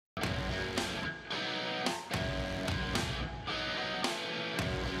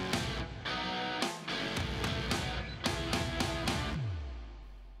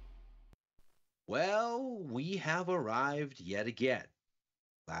we have arrived yet again.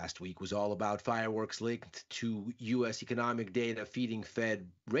 Last week was all about fireworks linked to US economic data feeding Fed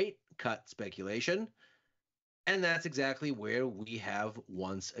rate cut speculation. And that's exactly where we have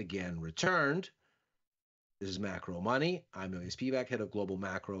once again returned. This is Macro Money. I'm Ilya Spivak, head of global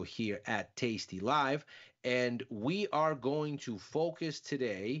macro here at tastylive. And we are going to focus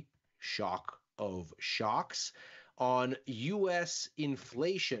today, shock of shocks, on US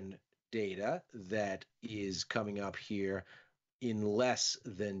inflation data that is coming up here in less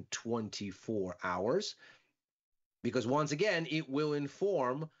than 24 hours, because once again, it will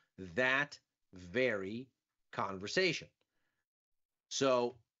inform that very conversation.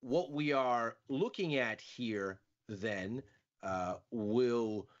 So what we are looking at here then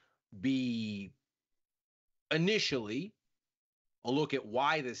will be initially a look at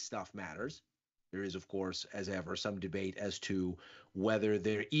why this stuff matters. There is, of course, as ever, some debate as to whether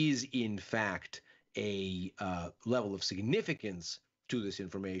there is, in fact, a level of significance to this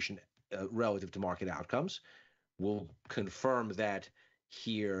information relative to market outcomes. We'll confirm that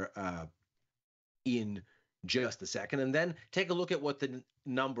here in just a second, and then take a look at what the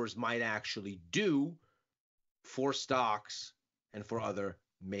numbers might actually do for stocks and for other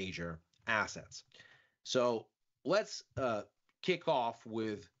major assets. So let's kick off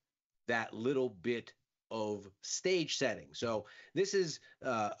with that little bit of stage setting. So this is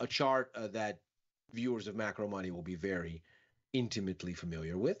a chart that viewers of Macro Money will be very intimately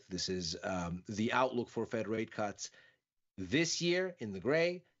familiar with. This is the outlook for Fed rate cuts this year in the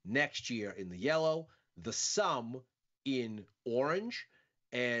gray, next year in the yellow, the sum in orange,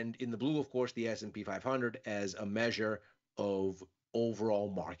 and in the blue, of course, the S&P 500 as a measure of overall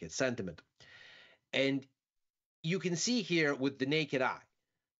market sentiment. And you can see here with the naked eye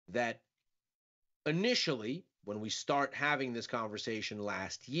that initially, when we start having this conversation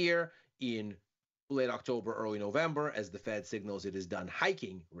last year in late October, early November, as the Fed signals it is done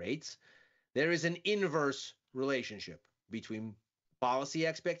hiking rates, there is an inverse relationship between policy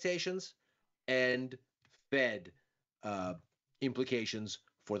expectations and Fed implications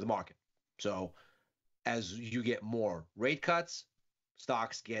for the market. So as you get more rate cuts,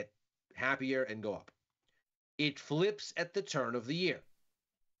 stocks get happier and go up. It flips at the turn of the year,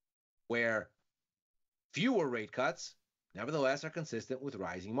 where fewer rate cuts, nevertheless, are consistent with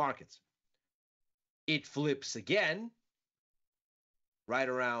rising markets. It flips again right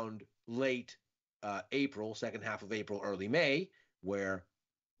around late April, second half of April, early May, where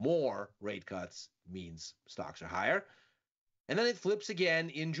more rate cuts means stocks are higher. And then it flips again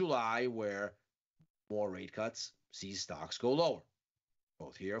in July, where more rate cuts sees stocks go lower,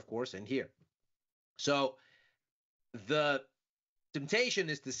 both here, of course, and here. So the temptation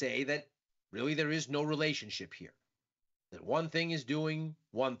is to say that really there is no relationship here, that one thing is doing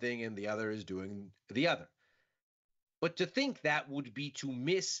one thing and the other is doing the other. But to think that would be to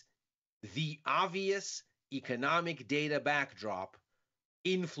miss the obvious economic data backdrop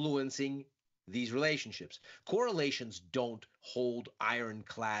influencing these relationships. Correlations don't hold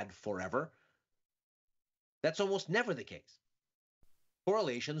ironclad forever. That's almost never the case.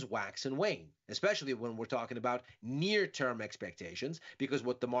 Correlations wax and wane, especially when we're talking about near-term expectations, because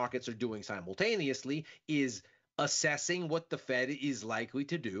what the markets are doing simultaneously is assessing what the Fed is likely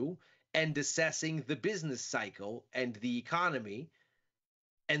to do and assessing the business cycle and the economy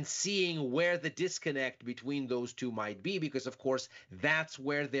and seeing where the disconnect between those two might be, because, of course, that's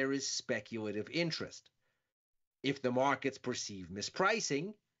where there is speculative interest. If the markets perceive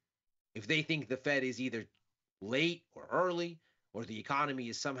mispricing, if they think the Fed is either late or early, or the economy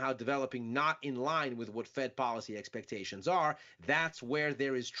is somehow developing not in line with what Fed policy expectations are, that's where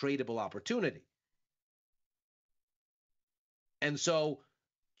there is tradable opportunity. And so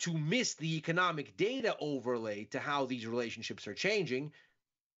to miss the economic data overlay to how these relationships are changing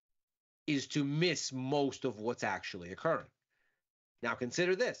is to miss most of what's actually occurring. Now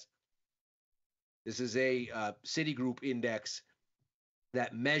consider this. This is a Citigroup index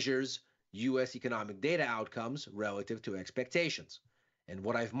that measures U.S. economic data outcomes relative to expectations. And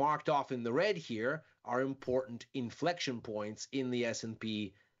what I've marked off in the red here are important inflection points in the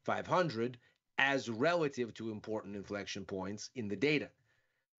S&P 500 as relative to important inflection points in the data.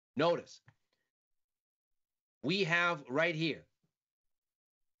 Notice, we have right here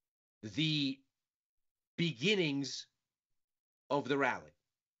the beginnings of the rally.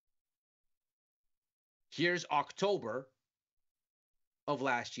 Here's October of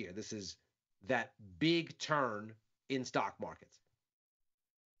last year. This is that big turn in stock markets.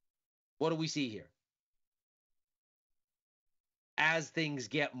 What do we see here? As things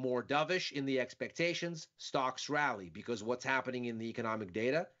get more dovish in the expectations, stocks rally because what's happening in the economic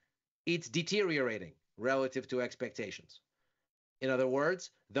data, it's deteriorating. relative to expectations. In other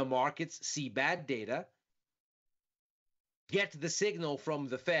words, the markets see bad data, get the signal from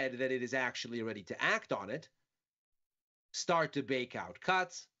the Fed that it is actually ready to act on it, start to bake out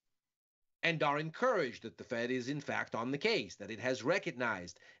cuts, and are encouraged that the Fed is in fact on the case, that it has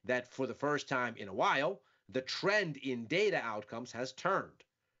recognized that for the first time in a while, the trend in data outcomes has turned.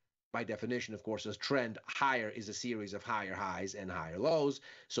 By definition, of course, a trend higher is a series of higher highs and higher lows.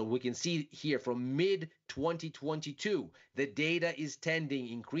 So we can see here from mid-2022, the data is tending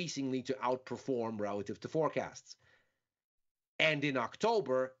increasingly to outperform relative to forecasts. And in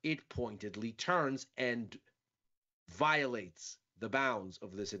October, it pointedly turns and violates the bounds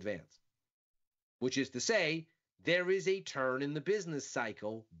of this advance, which is to say, there is a turn in the business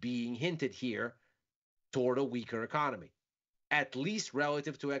cycle being hinted here toward a weaker economy, at least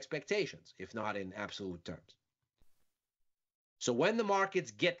relative to expectations, if not in absolute terms. So when the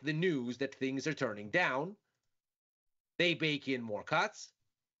markets get the news that things are turning down, they bake in more cuts.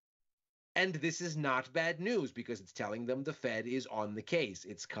 And this is not bad news because it's telling them the Fed is on the case.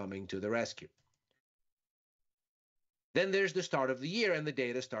 It's coming to the rescue. Then there's the start of the year and the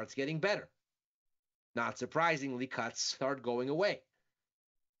data starts getting better. Not surprisingly, cuts start going away.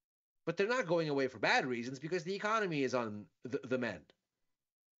 But they're not going away for bad reasons because the economy is on the mend.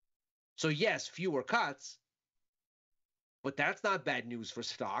 So yes, fewer cuts, but that's not bad news for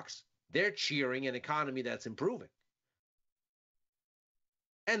stocks. They're cheering an economy that's improving.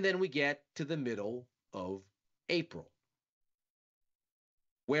 And then we get to the middle of April,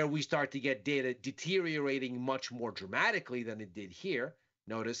 where we start to get data deteriorating much more dramatically than it did here.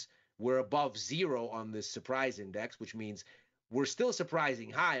 Notice we're above zero on this surprise index, which means we're still surprising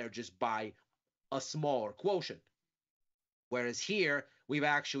higher just by a smaller quotient. Whereas here, we've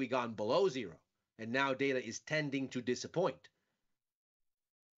actually gone below zero, and now data is tending to disappoint.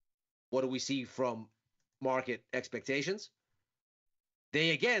 What do we see from market expectations?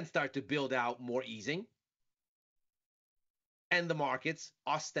 They again start to build out more easing, and the markets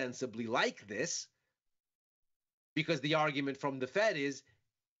ostensibly like this because the argument from the Fed is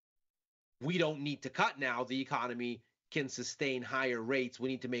we don't need to cut now. The economy can sustain higher rates. We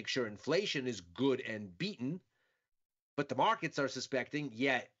need to make sure inflation is good and beaten. But the markets are suspecting,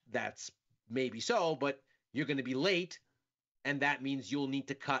 yeah, that's maybe so, but you're going to be late, and that means you'll need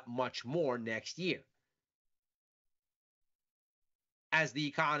to cut much more next year. As the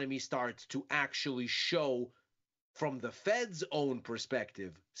economy starts to actually show, from the Fed's own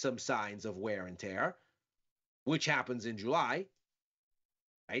perspective, some signs of wear and tear, which happens in July,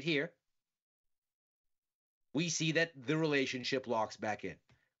 right here, we see that the relationship locks back in.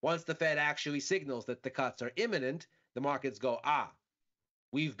 Once the Fed actually signals that the cuts are imminent, the markets go,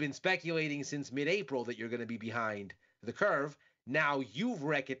 we've been speculating since mid-April that you're going to be behind the curve. Now you've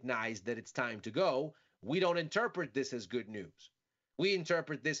recognized that it's time to go. We don't interpret this as good news. We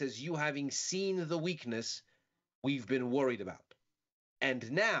interpret this as you having seen the weakness we've been worried about.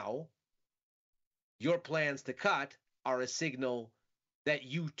 And now your plans to cut are a signal that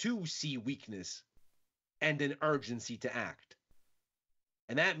you too see weakness and an urgency to act.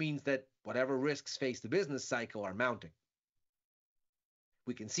 And that means that whatever risks face the business cycle are mounting.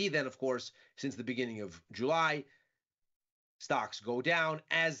 We can see then, of course, since the beginning of July, stocks go down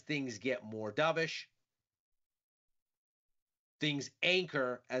as things get more dovish. Things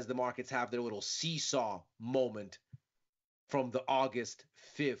anchor as the markets have their little seesaw moment from the August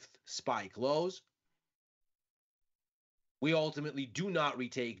 5th spike lows. We ultimately do not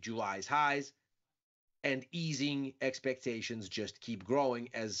retake July's highs, and easing expectations just keep growing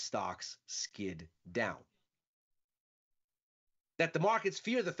as stocks skid down. That the markets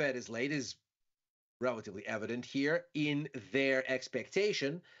fear the Fed is late is relatively evident here in their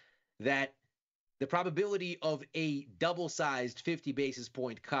expectation that the probability of a double-sized 50 basis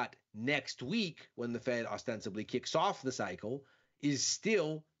point cut next week when the Fed ostensibly kicks off the cycle is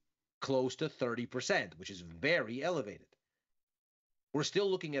still close to 30%, which is very elevated. We're still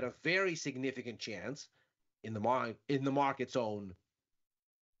looking at a very significant chance in the market's own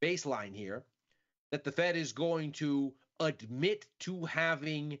baseline here that the Fed is going to admit to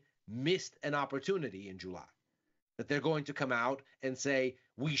having missed an opportunity in July. That they're going to come out and say,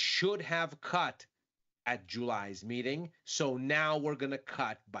 we should have cut at July's meeting, so now we're going to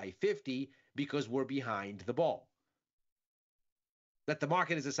cut by 50 because we're behind the ball. That the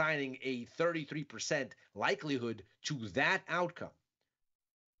market is assigning a 33% likelihood to that outcome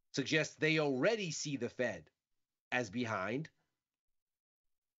suggests they already see the Fed as behind,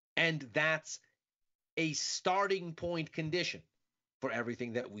 and that's a starting point condition for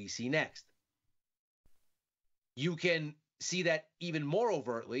everything that we see next. You can see that even more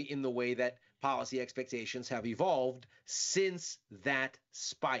overtly in the way that policy expectations have evolved since that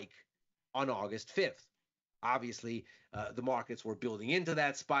spike on August 5th. Obviously, the markets were building into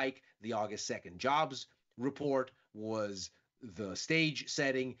that spike. The August 2nd jobs report was the stage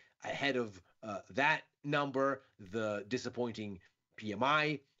setting ahead of that number, the disappointing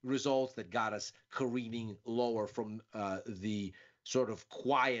PMI results that got us careening lower from the sort of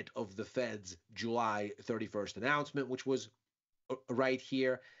quiet of the Fed's July 31st announcement, which was right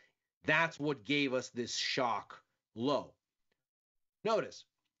here. That's what gave us this shock low. Notice,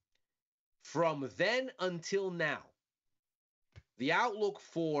 from then until now, the outlook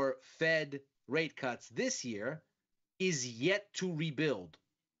for Fed rate cuts this year is yet to rebuild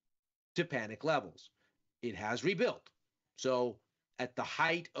to panic levels. It has rebuilt. So at the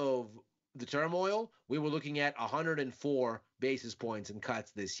height of the turmoil, we were looking at 104 basis points in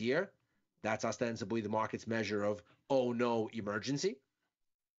cuts this year. That's ostensibly the market's measure of, oh no, emergency.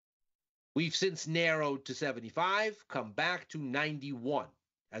 We've since narrowed to 75, come back to 91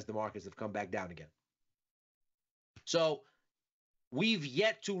 as the markets have come back down again. So we've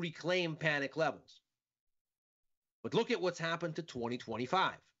yet to reclaim panic levels. But look at what's happened to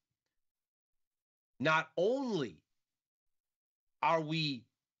 2025. Not only are we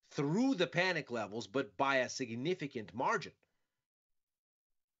through the panic levels, but by a significant margin.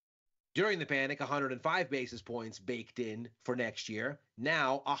 During the panic, 105 basis points baked in for next year,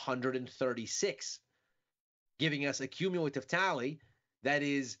 now 136, giving us a cumulative tally that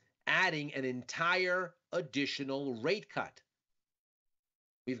is adding an entire additional rate cut.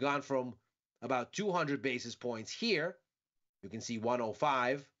 We've gone from about 200 basis points here. You can see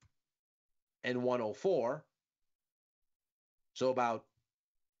 105 and 104. So about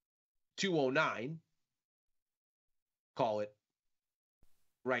 209, call it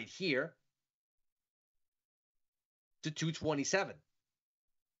right here, to 227,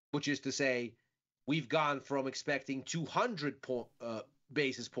 which is to say we've gone from expecting 200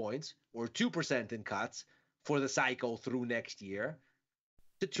 basis points or 2% in cuts for the cycle through next year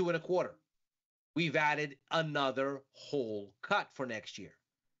to 2.25. We've added another whole cut for next year.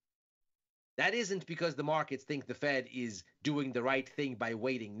 That isn't because the markets think the Fed is doing the right thing by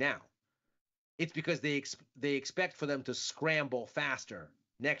waiting now. It's because they expect for them to scramble faster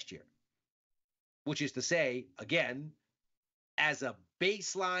next year, which is to say, again, as a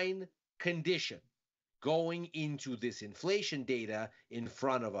baseline condition going into this inflation data in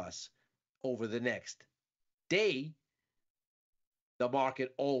front of us over the next day, the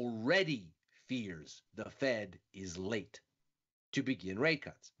market already fears the Fed is late to begin rate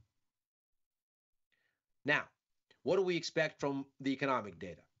cuts. Now, what do we expect from the economic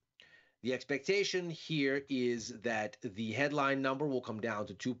data? The expectation here is that the headline number will come down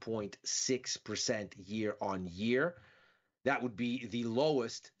to 2.6% year on year. That would be the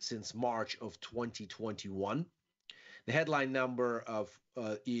lowest since March of 2021. The headline number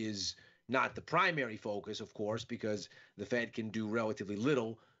is not the primary focus, of course, because the Fed can do relatively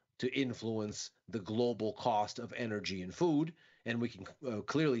little to influence the global cost of energy and food. And we can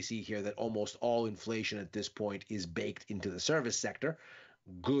clearly see here that almost all inflation at this point is baked into the service sector.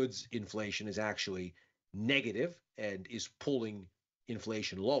 Goods inflation is actually negative and is pulling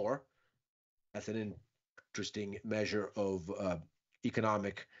inflation lower. That's an interesting measure of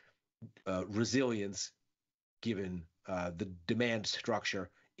economic resilience given the demand structure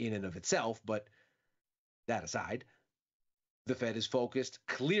in and of itself. But that aside, the Fed is focused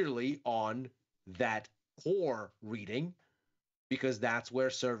clearly on that core reading because that's where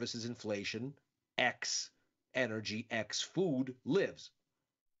services inflation, X energy, X food lives.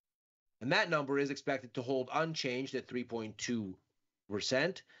 And that number is expected to hold unchanged at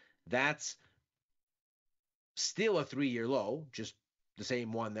 3.2%. That's still a 3-year low, just the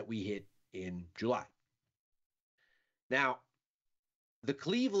same one that we hit in July. Now, the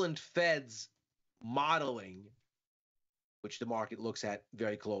Cleveland Fed's modeling, which the market looks at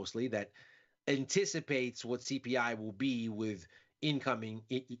very closely, that anticipates what CPI will be with incoming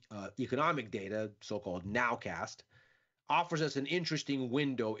economic data, so-called nowcast, offers us an interesting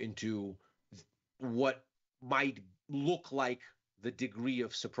window into what might look like the degree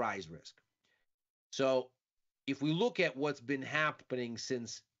of surprise risk. So if we look at what's been happening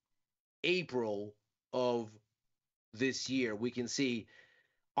since April of this year, we can see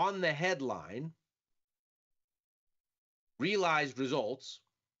on the headline, realized results,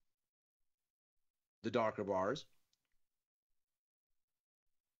 the darker bars,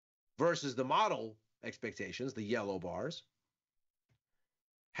 versus the model expectations, the yellow bars,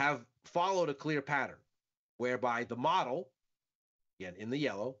 have followed a clear pattern whereby the model, again in the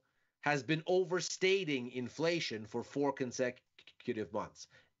yellow, has been overstating inflation for 4 consecutive months.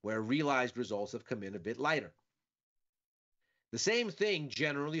 where realized results have come in a bit lighter. The same thing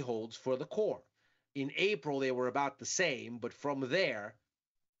generally holds for the core. In April, they were about the same, but from there,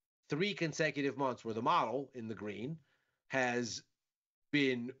 3 consecutive months where the model in the green has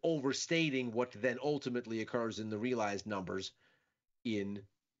been overstating what then ultimately occurs in the realized numbers in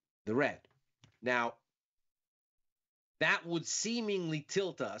the red. Now, that would seemingly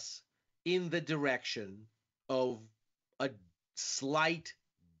tilt us in the direction of a slight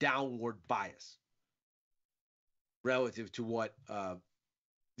downward bias relative to what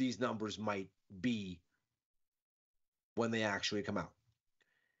these numbers might be when they actually come out.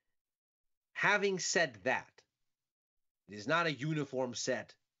 Having said that, it is not a uniform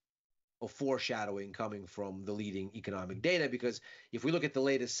set of foreshadowing coming from the leading economic data, because if we look at the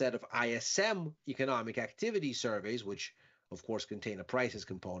latest set of ISM economic activity surveys, which of course contain a prices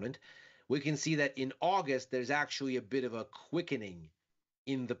component, we can see that in August there's actually a bit of a quickening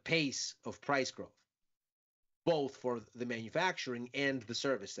in the pace of price growth, both for the manufacturing and the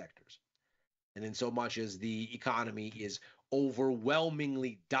service sectors. And in so much as the economy is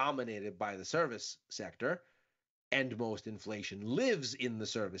overwhelmingly dominated by the service sector, and most inflation lives in the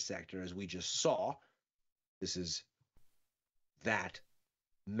service sector, as we just saw. This is that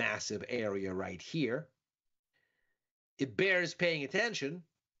massive area right here. It bears paying attention,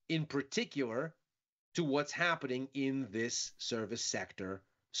 in particular, to what's happening in this service sector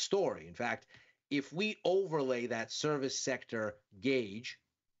story. In fact, if we overlay that service sector gauge,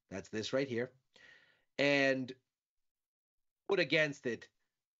 that's this right here, and put against it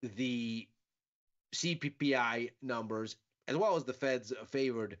the CPI numbers, as well as the Fed's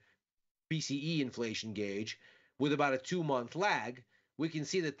favored PCE inflation gauge, with about a 2-month lag, we can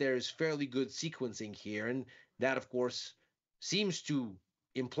see that there's fairly good sequencing here. And that, of course, seems to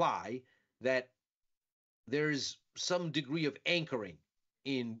imply that there's some degree of anchoring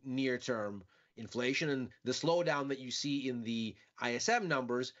in near-term inflation. And the slowdown that you see in the ISM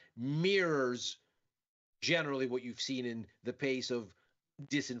numbers mirrors generally what you've seen in the pace of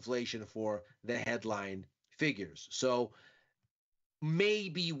disinflation for the headline figures. So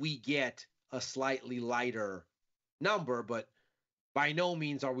maybe we get a slightly lighter number, but by no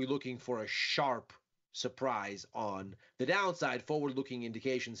means are we looking for a sharp surprise on the downside. Forward-looking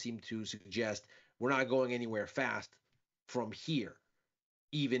indications seem to suggest we're not going anywhere fast from here,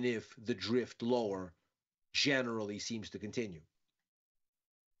 even if the drift lower generally seems to continue.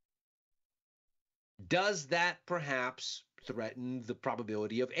 Does that perhaps threaten the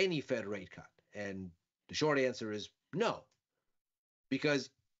probability of any Fed rate cut? And the short answer is no. Because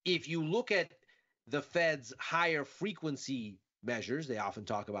if you look at the Fed's higher frequency measures, they often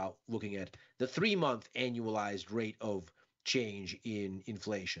talk about looking at the 3-month annualized rate of change in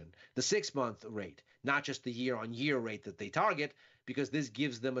inflation, the 6-month rate, not just the year-on-year rate that they target, because this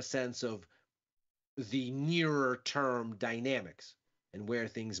gives them a sense of the nearer term dynamics and where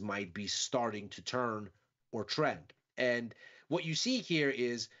things might be starting to turn or trend. And what you see here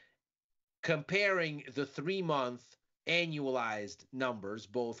is comparing the 3-month annualized numbers,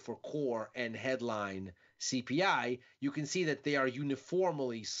 both for core and headline CPI, you can see that they are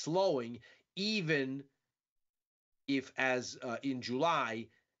uniformly slowing, even if, as in July,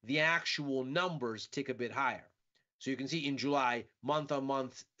 the actual numbers tick a bit higher. So you can see in July,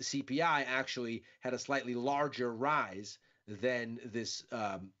 month-on-month CPI actually had a slightly larger rise than this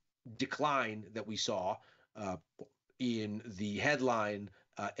decline that we saw in the headline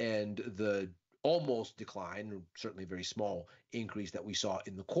and the almost decline, certainly very small increase that we saw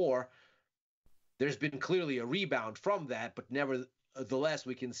in the core. There's been clearly a rebound from that, but nevertheless,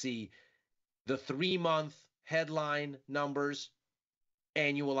 we can see the 3-month headline numbers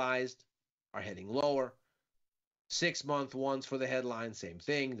annualized are heading lower. 6-month ones for the headline, same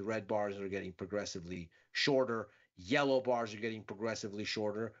thing. The red bars are getting progressively shorter. Yellow bars are getting progressively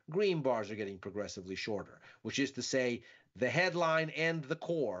shorter. Green bars are getting progressively shorter, which is to say the headline and the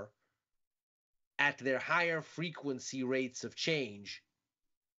core at their higher frequency rates of change,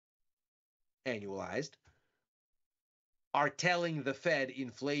 annualized, are telling the Fed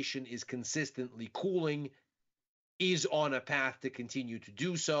inflation is consistently cooling, is on a path to continue to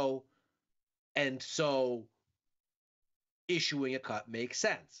do so, and so issuing a cut makes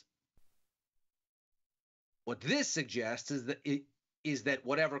sense. What this suggests is that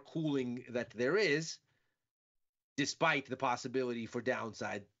whatever cooling that there is, despite the possibility for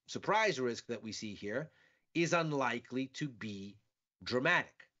downside surprise risk that we see here, is unlikely to be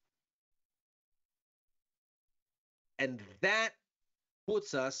dramatic. And that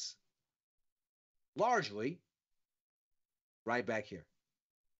puts us largely right back here.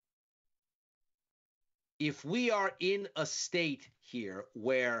 If we are in a state here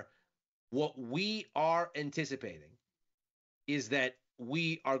where what we are anticipating is that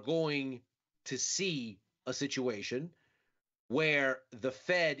we are going to see a situation where the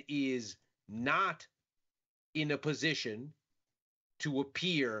Fed is not in a position to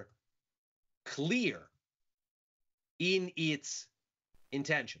appear clear in its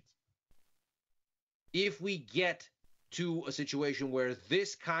intentions. If we get to a situation where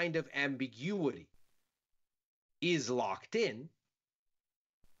this kind of ambiguity is locked in,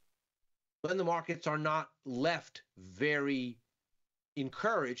 then the markets are not left very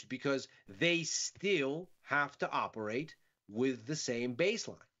encouraged because they still have to operate with the same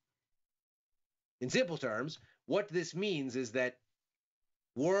baseline. In simple terms, what this means is that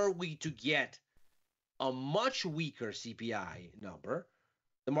were we to get a much weaker CPI number,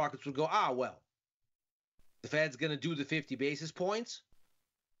 the markets would go, well, the Fed's going to do the 50 basis points.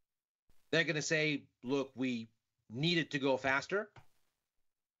 They're going to say, look, we need it to go faster.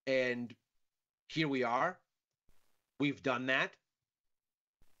 And here we are. We've done that.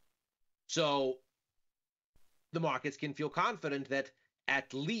 So the markets can feel confident that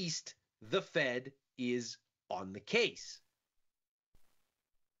at least the Fed is on the case.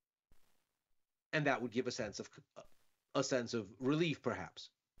 And that would give a sense of relief, perhaps.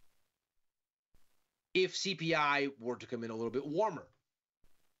 If CPI were to come in a little bit warmer,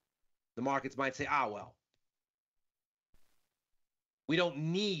 the markets might say, well, we don't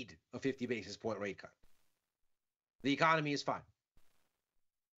need a 50 basis point rate cut. The economy is fine.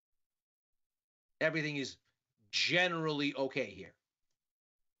 Everything is generally okay here.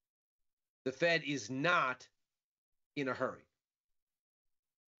 The Fed is not in a hurry.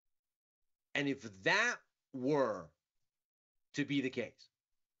 And if that were to be the case,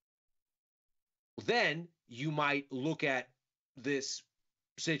 then you might look at this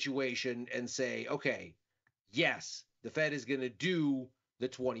situation and say, okay, yes, the Fed is going to do the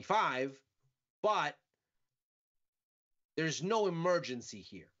 25, but there's no emergency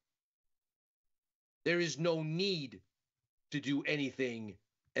here. There is no need to do anything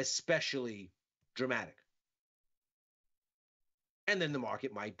especially dramatic. And then the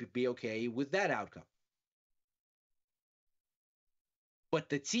market might be okay with that outcome. But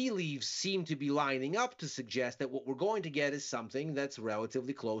the tea leaves seem to be lining up to suggest that what we're going to get is something that's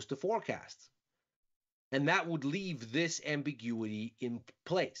relatively close to forecasts. And that would leave this ambiguity in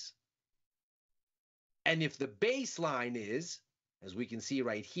place. And if the baseline is, as we can see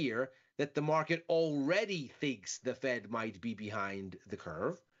right here, that the market already thinks the Fed might be behind the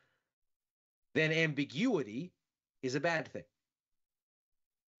curve, then ambiguity is a bad thing,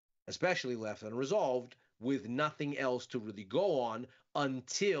 especially left unresolved with nothing else to really go on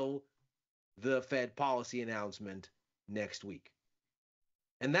until the Fed policy announcement next week.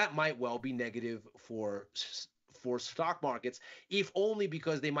 And that might well be negative for stock markets, if only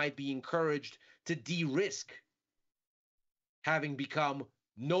because they might be encouraged to de-risk, having become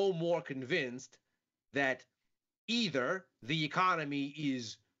no more convinced that either the economy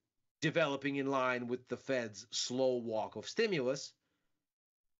is developing in line with the Fed's slow walk of stimulus,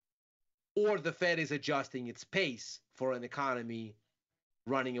 or the Fed is adjusting its pace for an economy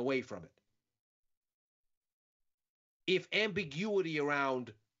running away from it. If ambiguity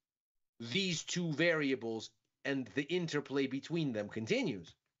around these two variables and the interplay between them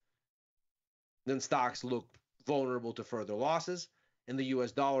continues, then stocks look vulnerable to further losses, and the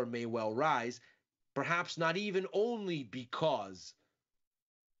US dollar may well rise, perhaps not even only because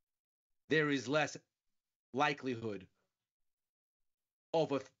there is less likelihood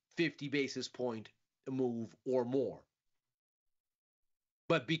of a 50 basis point move or more,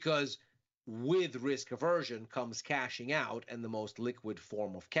 but because with risk aversion comes cashing out, and the most liquid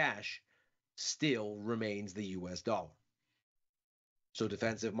form of cash still remains the US dollar. So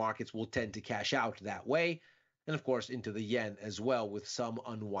defensive markets will tend to cash out that way, and of course into the yen as well, with some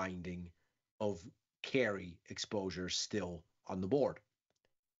unwinding of carry exposure still on the board.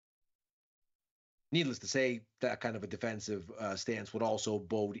 Needless to say, that kind of a defensive stance would also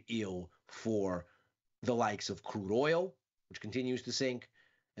bode ill for the likes of crude oil, which continues to sink,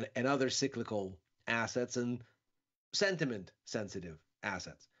 and other cyclical assets and sentiment-sensitive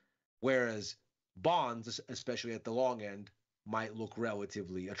assets. Whereas bonds, especially at the long end, might look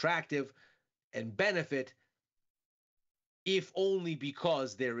relatively attractive and benefit, if only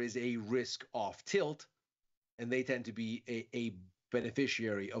because there is a risk off tilt, and they tend to be a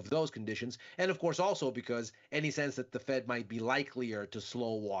beneficiary of those conditions. And of course, also because any sense that the Fed might be likelier to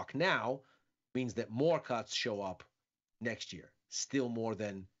slow walk now means that more cuts show up next year, still more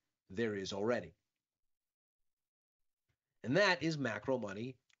than there is already. And that is macro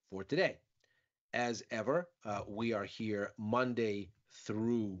money for today. as ever, we are here Monday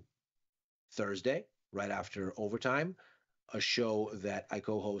through Thursday, right after overtime, a show that I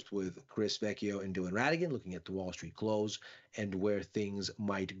co-host with Chris Vecchio and Dylan Radigan, looking at the Wall Street close and where things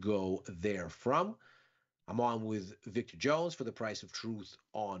might go therefrom. I'm on with Victor Jones for the Price of Truth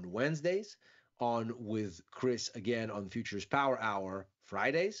on Wednesdays, on with Chris again on Futures Power Hour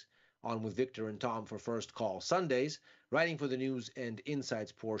Fridays, on with Victor and Tom for First Call Sundays, writing for the news and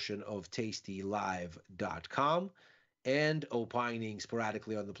insights portion of tastylive.com, and opining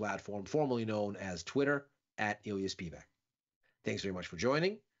sporadically on the platform formerly known as Twitter at Ilya Spivak. Thanks very much for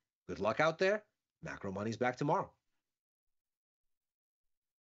joining. Good luck out there. Macro Money's back tomorrow.